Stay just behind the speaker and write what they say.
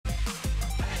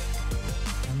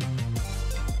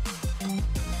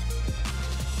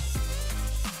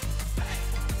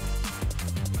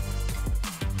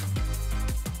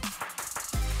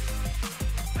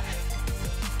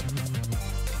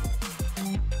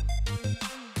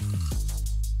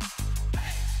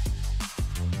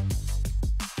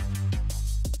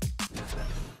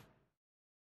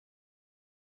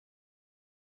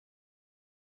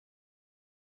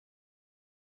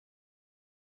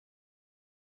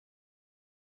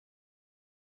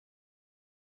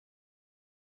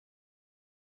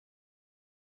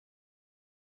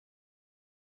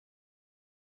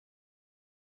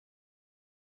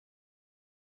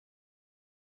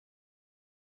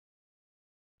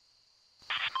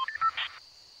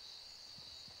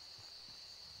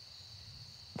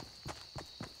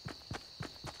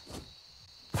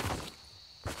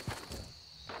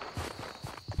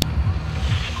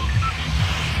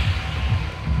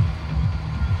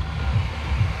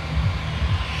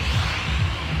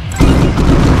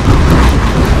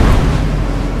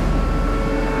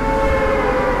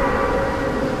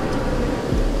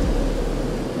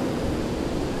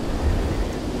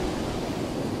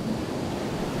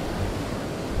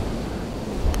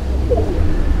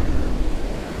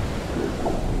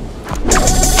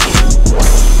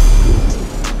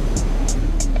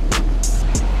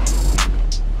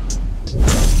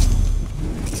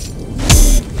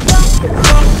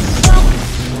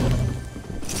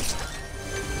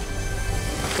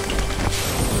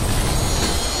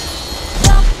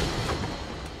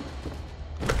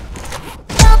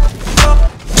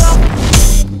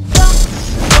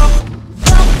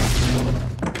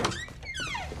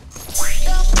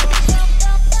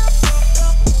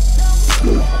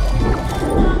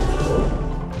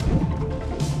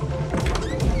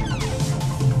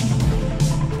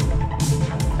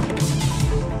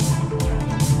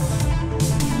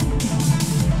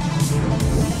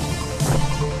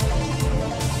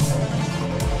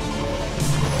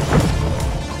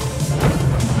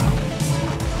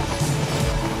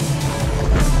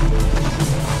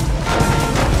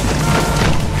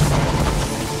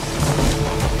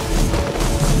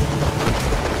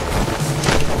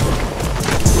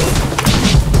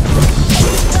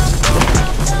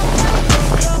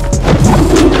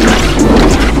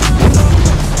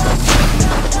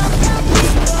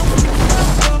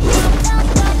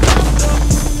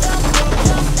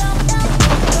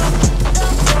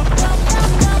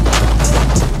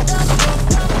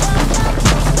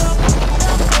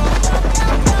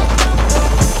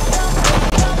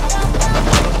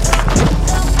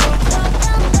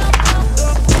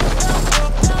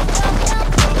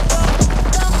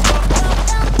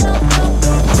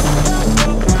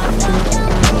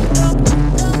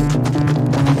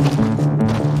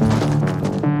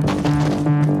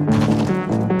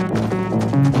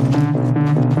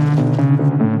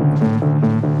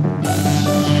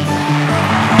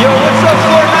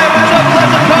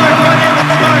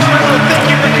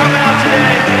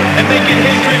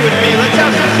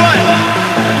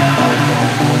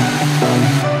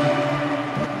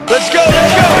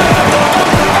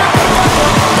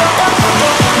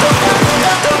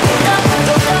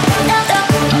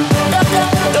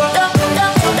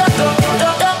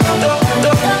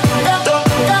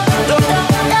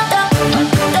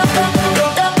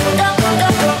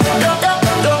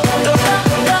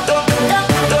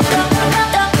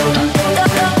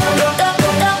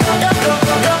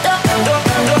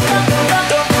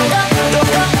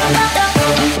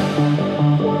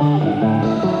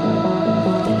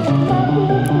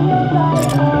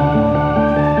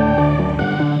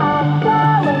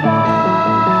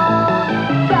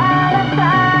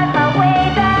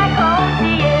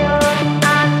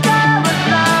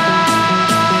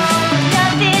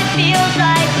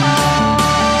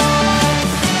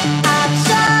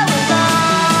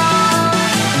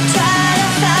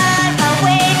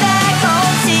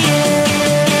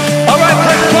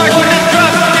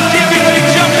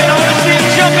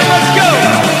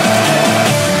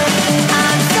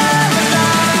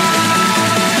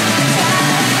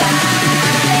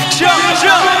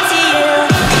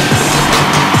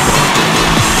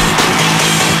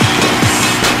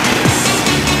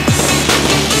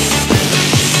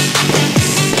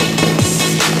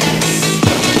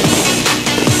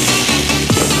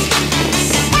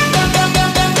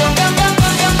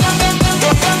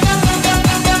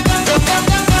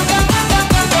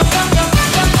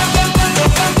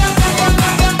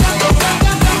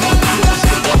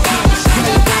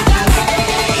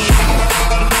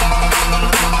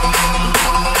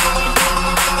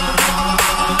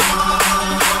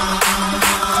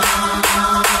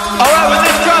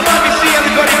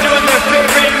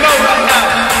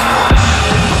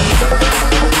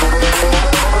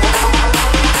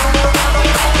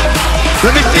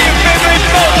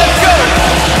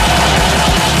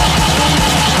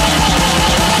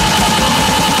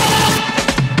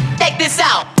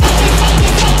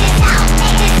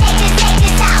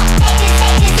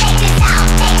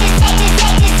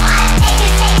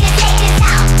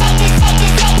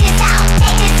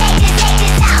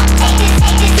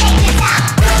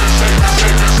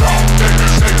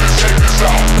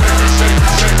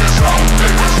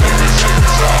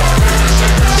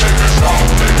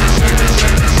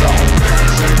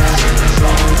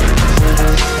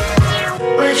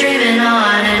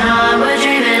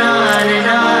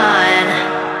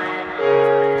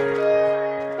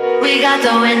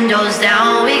got the windows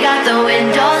down, we got the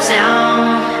windows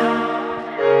down.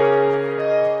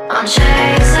 I'm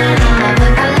chasing all of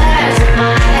the colors in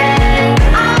my head.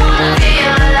 I wanna be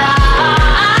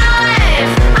alive.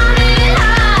 I'm living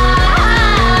high.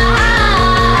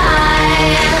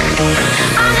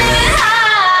 I'm living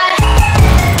high.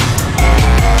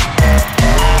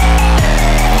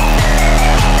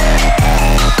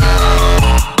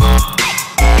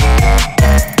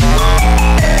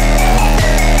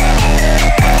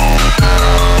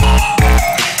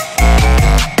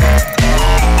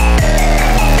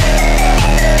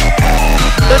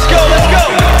 Let's go, let's go!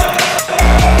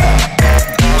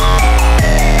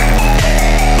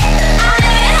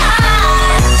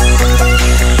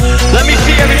 Let me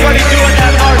see everybody doing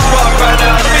that march walk right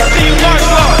now. Let me see you march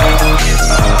walk.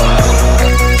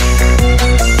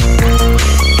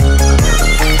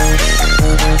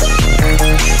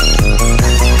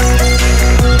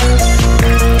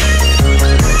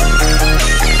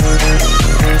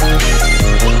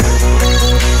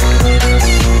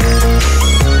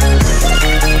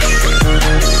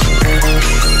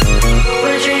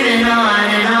 We're dreaming on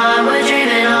and on, we're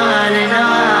dreaming on and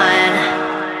on.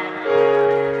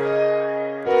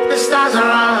 The stars are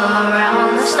all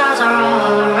around, the stars are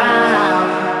all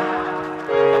around.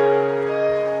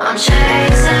 I'm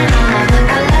chasing all of the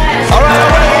colors. All right,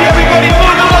 I want to see everybody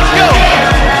moving. Let's go.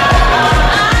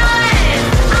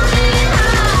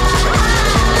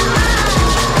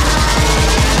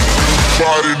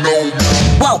 Body know.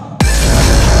 Whoa.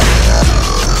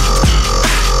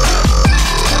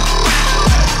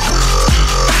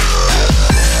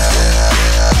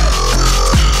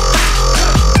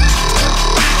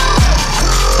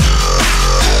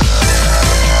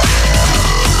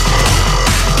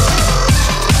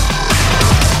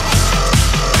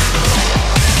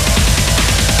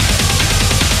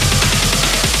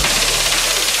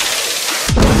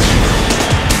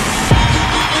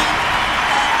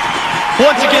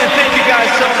 Once again, thank you guys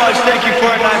so much. Thank you,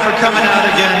 Fortnite, for coming out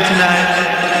again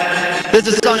tonight. This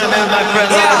is a song I made with my friend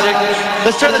Logic.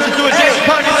 Let's turn this into a dance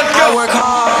party. Let's go. I work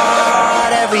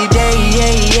hard every day,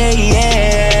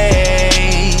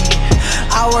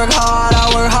 I work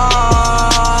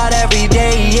hard every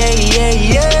day,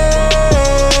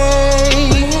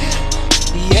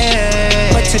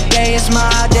 But today is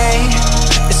my day,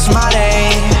 it's my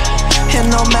day. And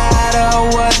no matter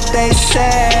what they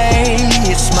say,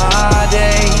 it's my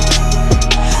day.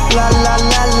 La la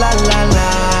la la la la,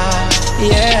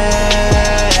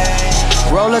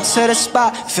 Roll up to the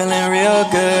spot, feeling real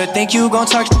good. Think you gon'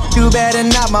 talk, you better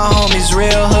not, my homies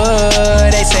real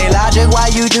hood. They say, Logic, why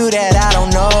you do that? I don't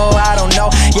know.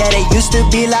 Yeah, they used to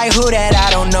be like, who that? I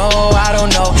don't know.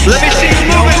 Let me see you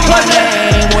moving, my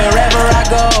name wherever I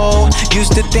go.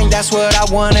 Used to think that's what I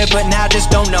wanted, but now just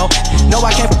don't know. No,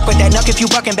 I can't f with that nuck if you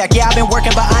bucking back. Yeah, I've been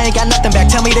working, but I ain't got nothing back.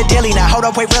 Tell me the daily now, hold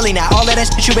up, wait, really now. All of that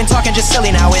shit you been talking just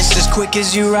silly now. It's as quick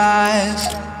as you rise,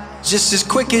 just as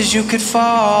quick as you could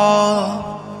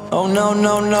fall. Oh no,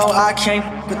 I can't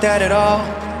f with that at all.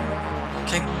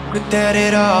 Can't f with that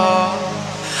at all.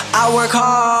 I work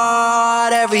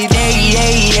hard every day,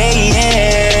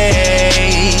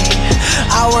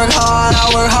 I work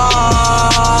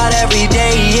hard every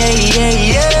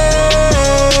day,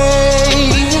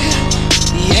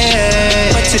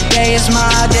 But today is my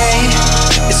day,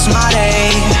 it's my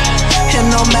day.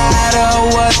 And no matter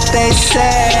what they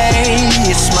say,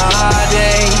 it's my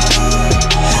day.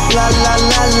 La la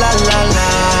la la la la,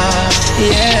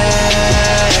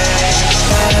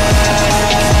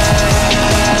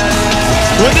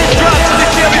 When this drops, let me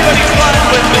see everybody flying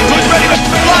with me. Who's ready to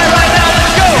fly right now?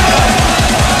 Let's go!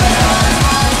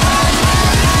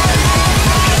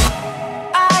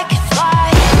 I can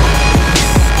fly.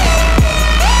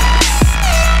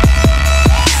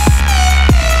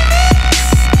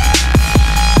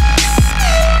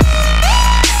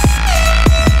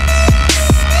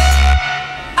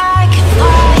 I can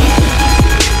fly.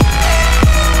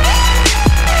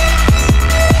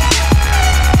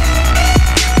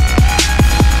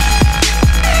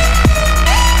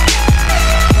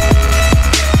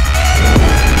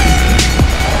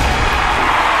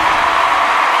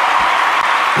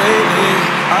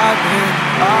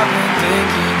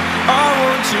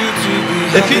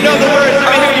 If you know the words,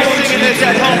 let me hear you singing this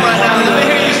at home right now. Let me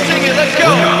hear you sing it, let's go!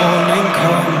 When the morning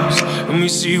comes and we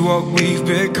see what we've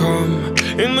become,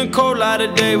 in the cold light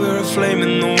of day we're a flame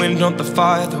in the wind, not the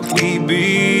fire that we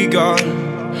begun.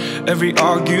 Every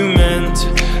argument,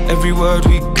 every word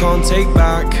we can't take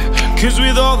back, cause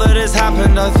with all that has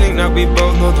happened I think that we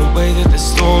both know the way that the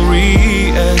story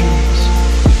ends.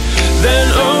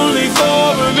 Then only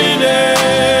for a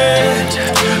minute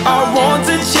I want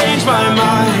to change my mind.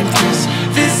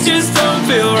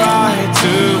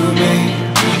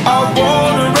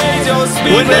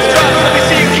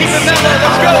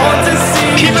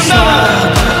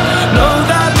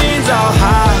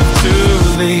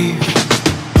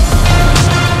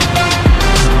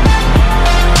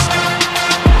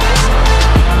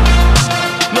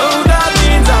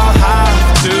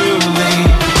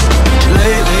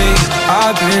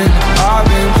 I've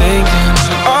been thinking,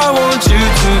 I want you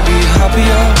to be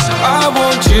happier. I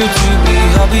want you to be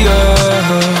happier.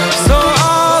 So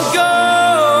I'll go.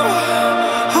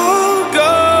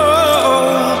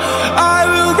 I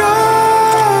will go.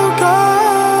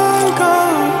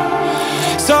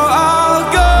 So I'll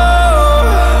go.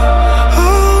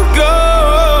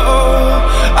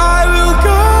 I will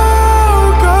go.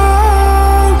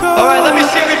 Alright, let me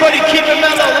see everybody keep it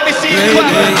mellow. Let me see you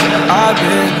clap.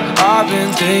 I've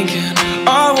been thinking,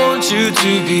 I want you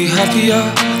to be happier.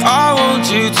 I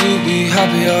want you to be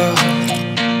happier.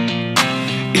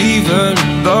 Even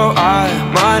though I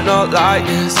might not like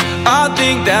this, I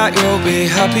think that you'll be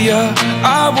happier.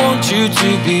 I want you to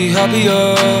be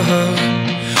happier.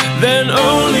 Then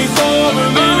only for a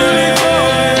minute,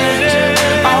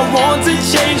 I want to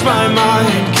change my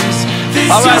mind, 'cause this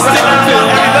Alright, just right don't now, feel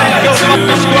everybody right go to fuck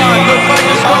the squad. Go me. fight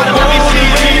the squad. Let me see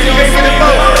you use your favorite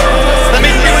emote. Let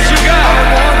me see what you got. I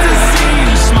want to see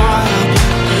you smile.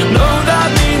 No, that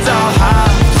means I'll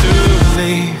have to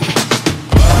leave.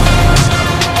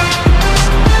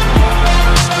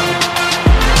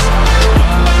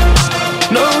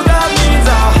 No, that means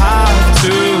I'll have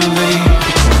to leave.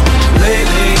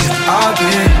 Lately, I've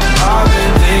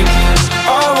been thinking,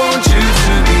 I want you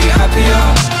to be happier.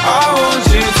 I want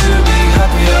you to be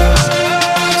happier.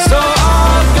 So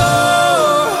I'll go.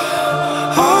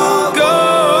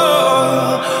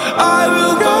 I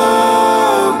will go.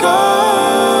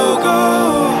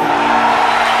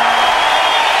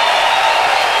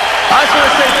 I just want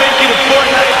to say thank you to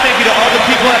Fortnite, thank you to all the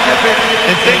people at Epic,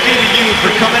 and thank you to you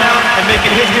for coming out and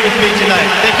making history with me tonight.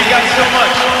 Thank you guys so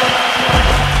much.